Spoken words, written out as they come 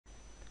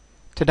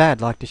Today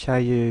I'd like to show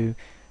you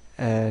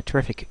a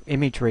terrific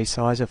image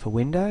resizer for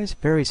Windows.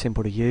 Very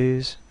simple to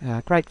use,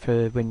 great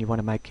for when you want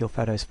to make your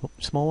photos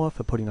smaller,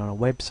 for putting on a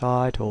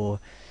website or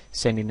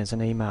sending as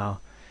an email.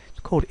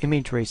 It's called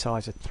Image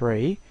Resizer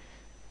 3,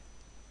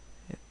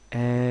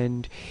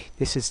 and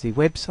this is the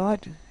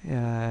website.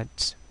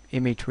 It's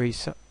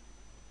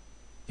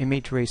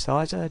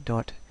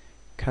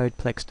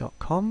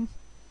imageresizer.codeplex.com,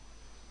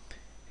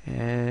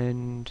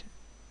 and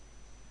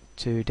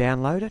to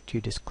download it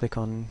you just click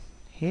on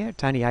here.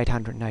 It's only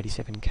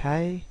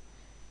 887K.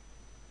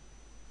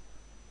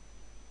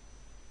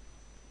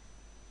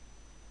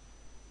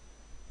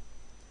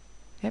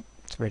 Yep,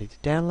 it's ready to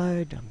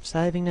download. I'm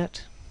saving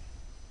it.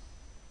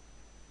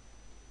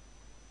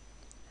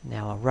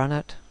 Now I'll run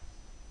it.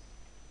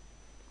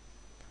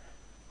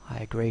 I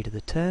agree to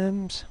the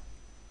terms.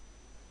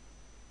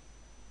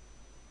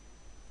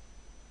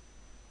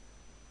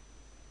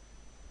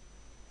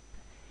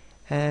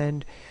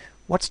 And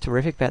what's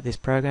terrific about this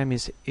program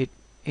is it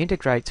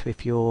integrates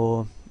with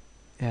your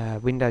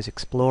Windows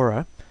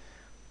Explorer,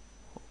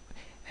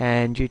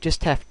 and you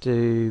just have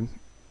to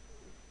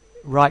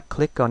right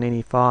click on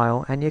any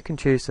file and you can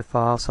choose the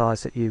file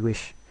size that you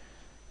wish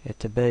it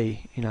to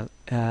be.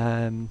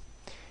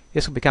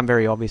 This will become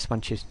very obvious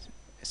once you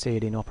see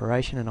it in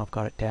operation, and I've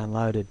got it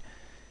downloaded.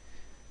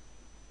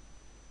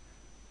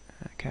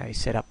 Okay,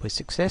 setup was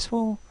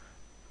successful.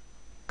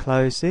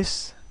 Close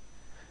this,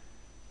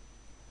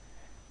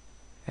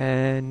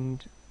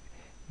 and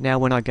now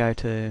when I go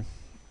to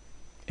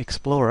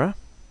Explorer,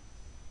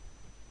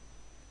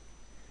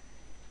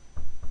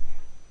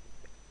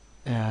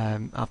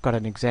 I've got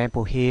an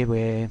example here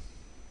where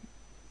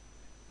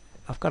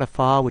I've got a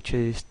file which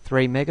is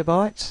 3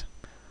 megabytes.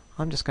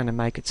 I'm just going to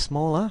make it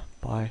smaller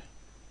by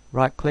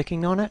right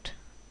clicking on it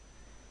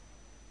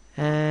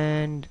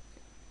and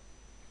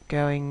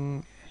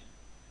going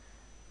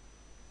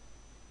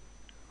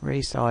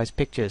resize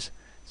pictures,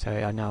 so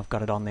I know I've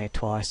got it on there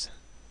twice.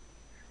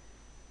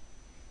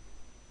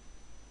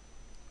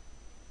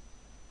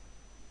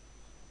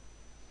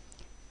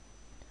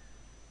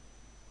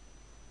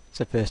 It's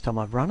the first time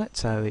I've run it,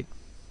 so it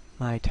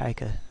may take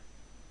a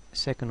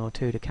second or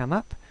two to come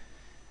up.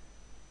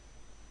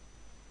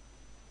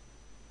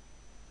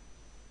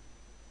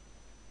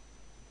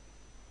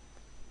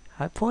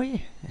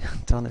 Hopefully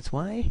it's on its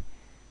way.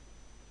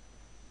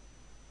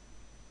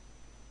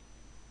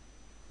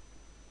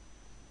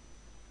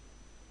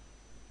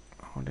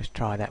 I'll just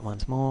try that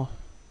once more.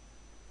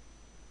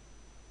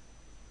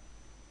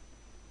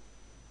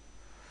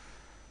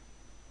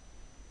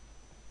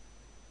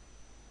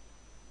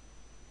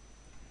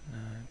 No,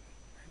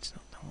 that's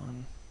not the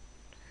one.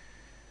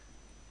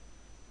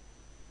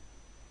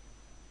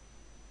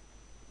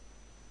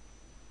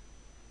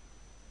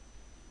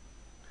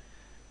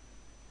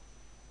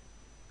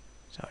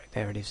 Sorry,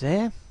 there it is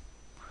there.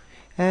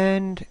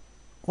 And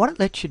what it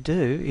lets you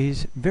do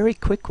is very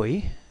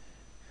quickly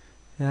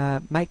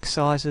make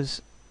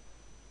sizes,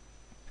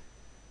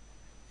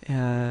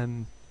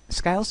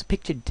 scales the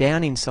picture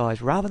down in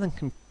size rather than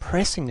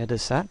compressing it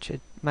as such.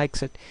 It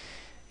makes it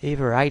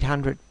either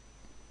 800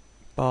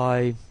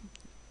 by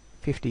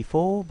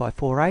 54 by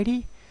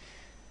 480.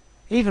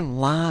 Even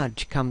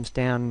large comes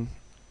down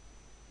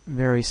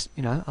very,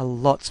 a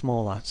lot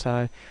smaller.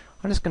 So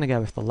I'm just going to go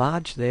with the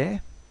large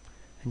there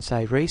and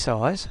say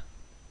resize.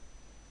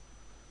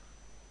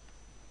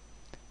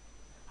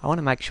 I want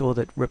to make sure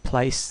that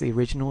replace the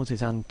originals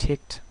is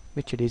unticked,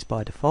 which it is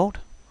by default.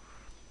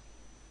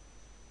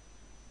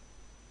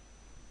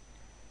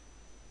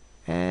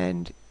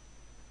 And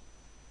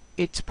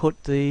it's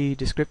put the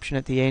description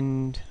at the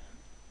end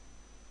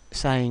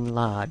saying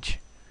large.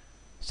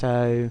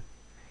 So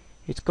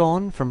it's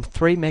gone from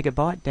 3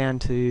 megabyte down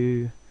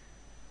to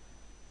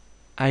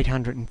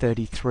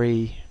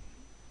 833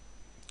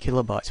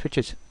 kilobytes, which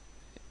is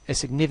a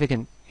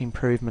significant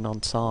improvement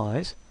on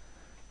size.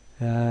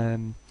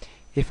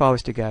 If I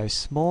was to go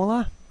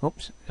smaller,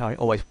 I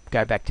always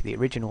go back to the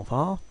original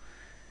file.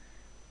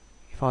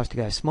 If I was to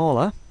go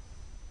smaller,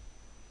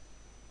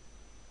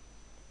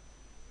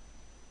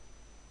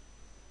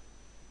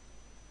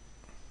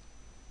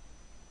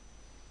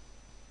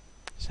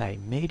 say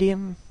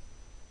medium,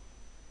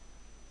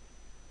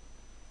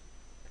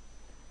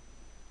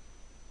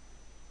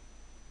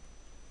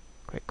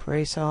 quick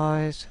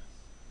resize.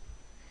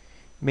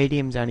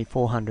 Medium's only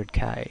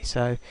 400K,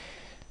 so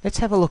let's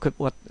have a look at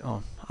what.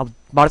 I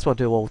might as well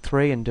do all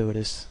three and do it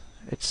as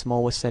its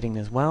smallest setting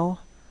as well.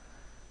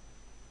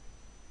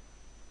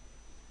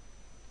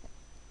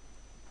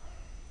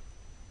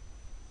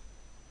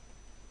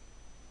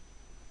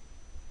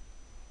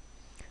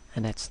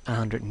 And that's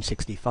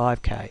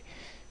 165K.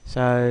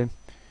 So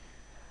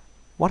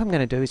what I'm going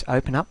to do is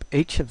open up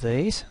each of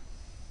these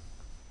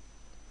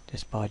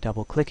just by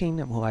double clicking,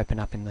 and we'll open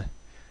up in the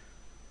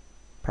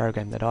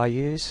program that I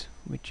use,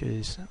 which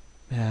is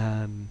this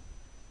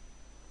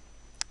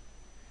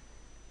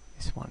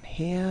one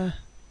here.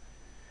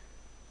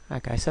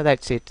 Okay, so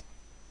that's it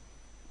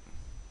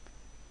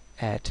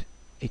at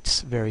its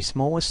very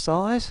smallest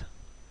size.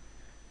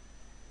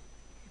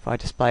 If I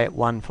display it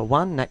 1 for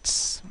 1,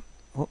 that's,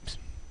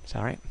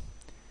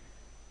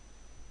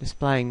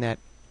 displaying that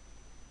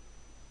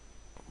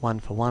 1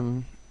 for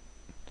 1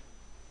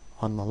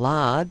 on the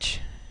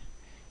large,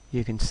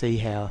 you can see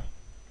how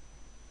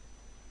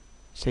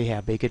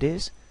big it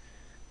is.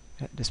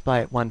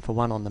 Display it 1 for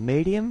 1 on the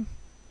medium,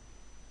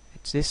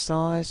 it's this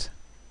size,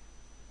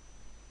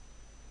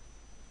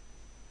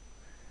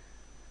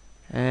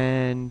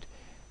 and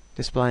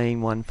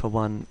displaying 1 for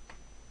 1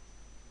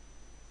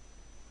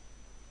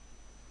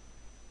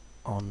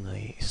 on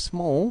the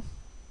small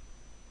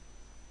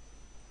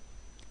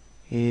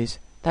is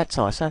that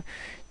size. So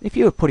if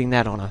you were putting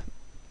that on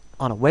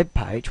a web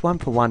page, 1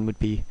 for 1 would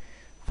be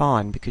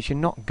fine, because you're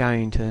not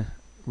going to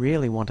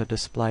really want to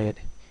display it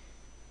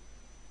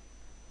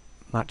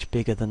much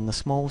bigger than the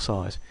small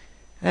size.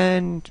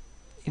 And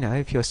you know,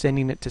 if you're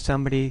sending it to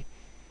somebody,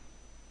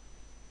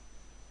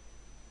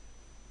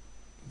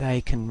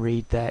 they can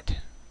read that.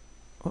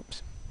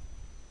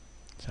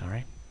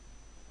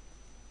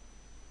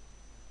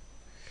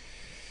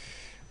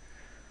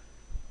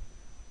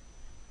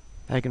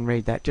 They can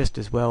read that just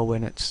as well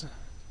when it's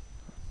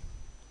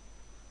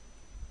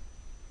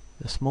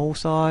the small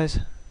size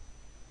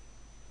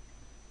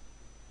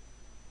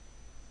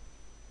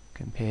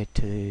compared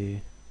to,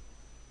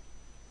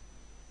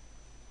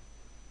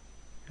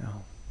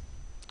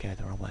 go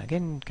the wrong way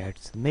again, go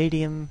to the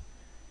medium.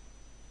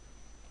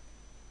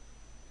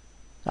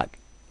 Like,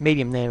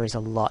 medium there is a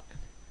lot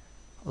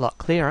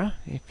clearer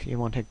if you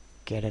want to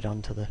get it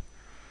onto the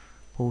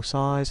full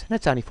size, and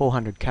it's only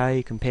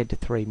 400k compared to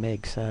 3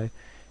 meg, so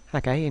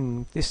okay,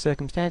 in this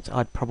circumstance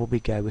I'd probably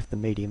go with the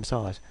medium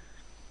size.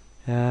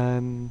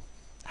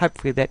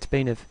 Hopefully that's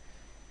been of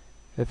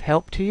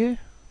help to you,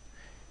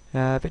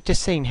 but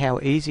just seeing how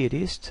easy it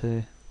is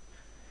to,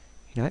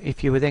 you know,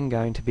 if you were then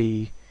going to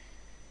be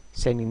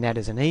sending that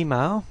as an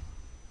email,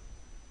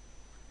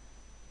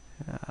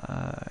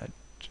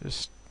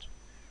 if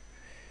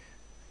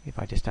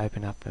I just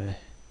open up a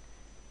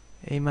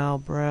email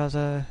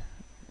browser,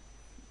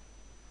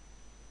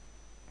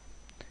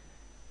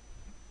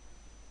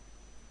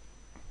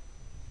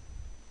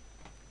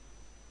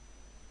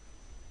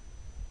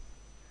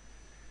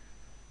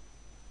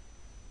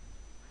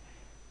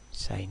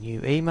 say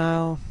new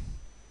email,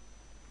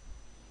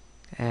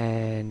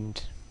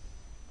 and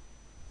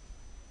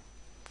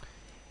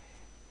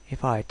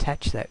if I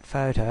attach that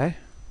photo,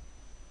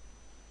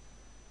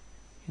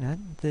 you know,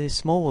 the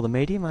small or the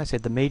medium, I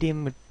said the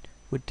medium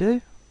would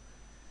do.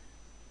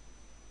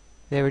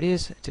 There it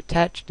is, it's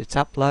attached, it's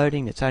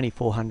uploading, it's only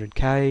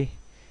 400k,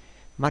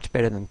 much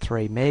better than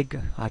 3 meg.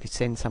 I could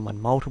send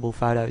someone multiple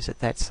photos at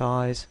that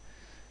size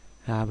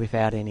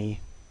without any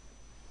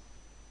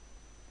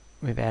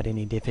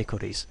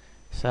difficulties.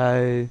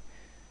 So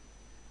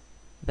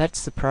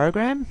that's the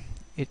program.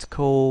 It's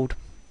called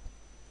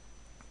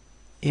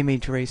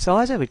Image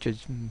Resizer, which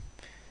is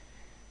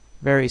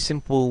very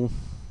simple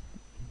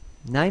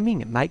naming.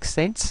 It makes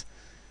sense.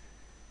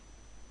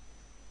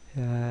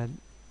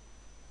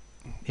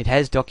 It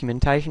has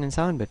documentation and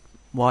so on, but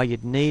why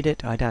you'd need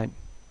it, I don't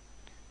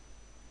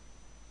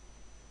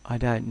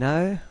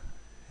know.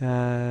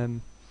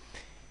 You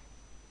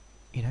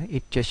know,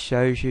 it just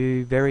shows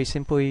you very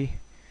simply,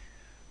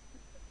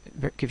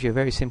 gives you a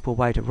very simple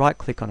way to right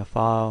click on a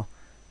file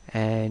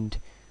and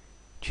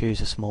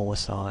choose a smaller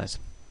size.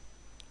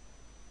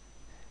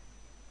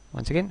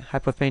 Once again,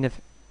 hope I've been of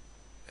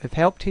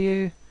help to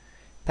you.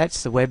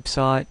 That's the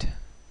website,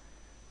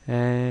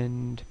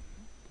 and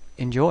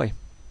enjoy.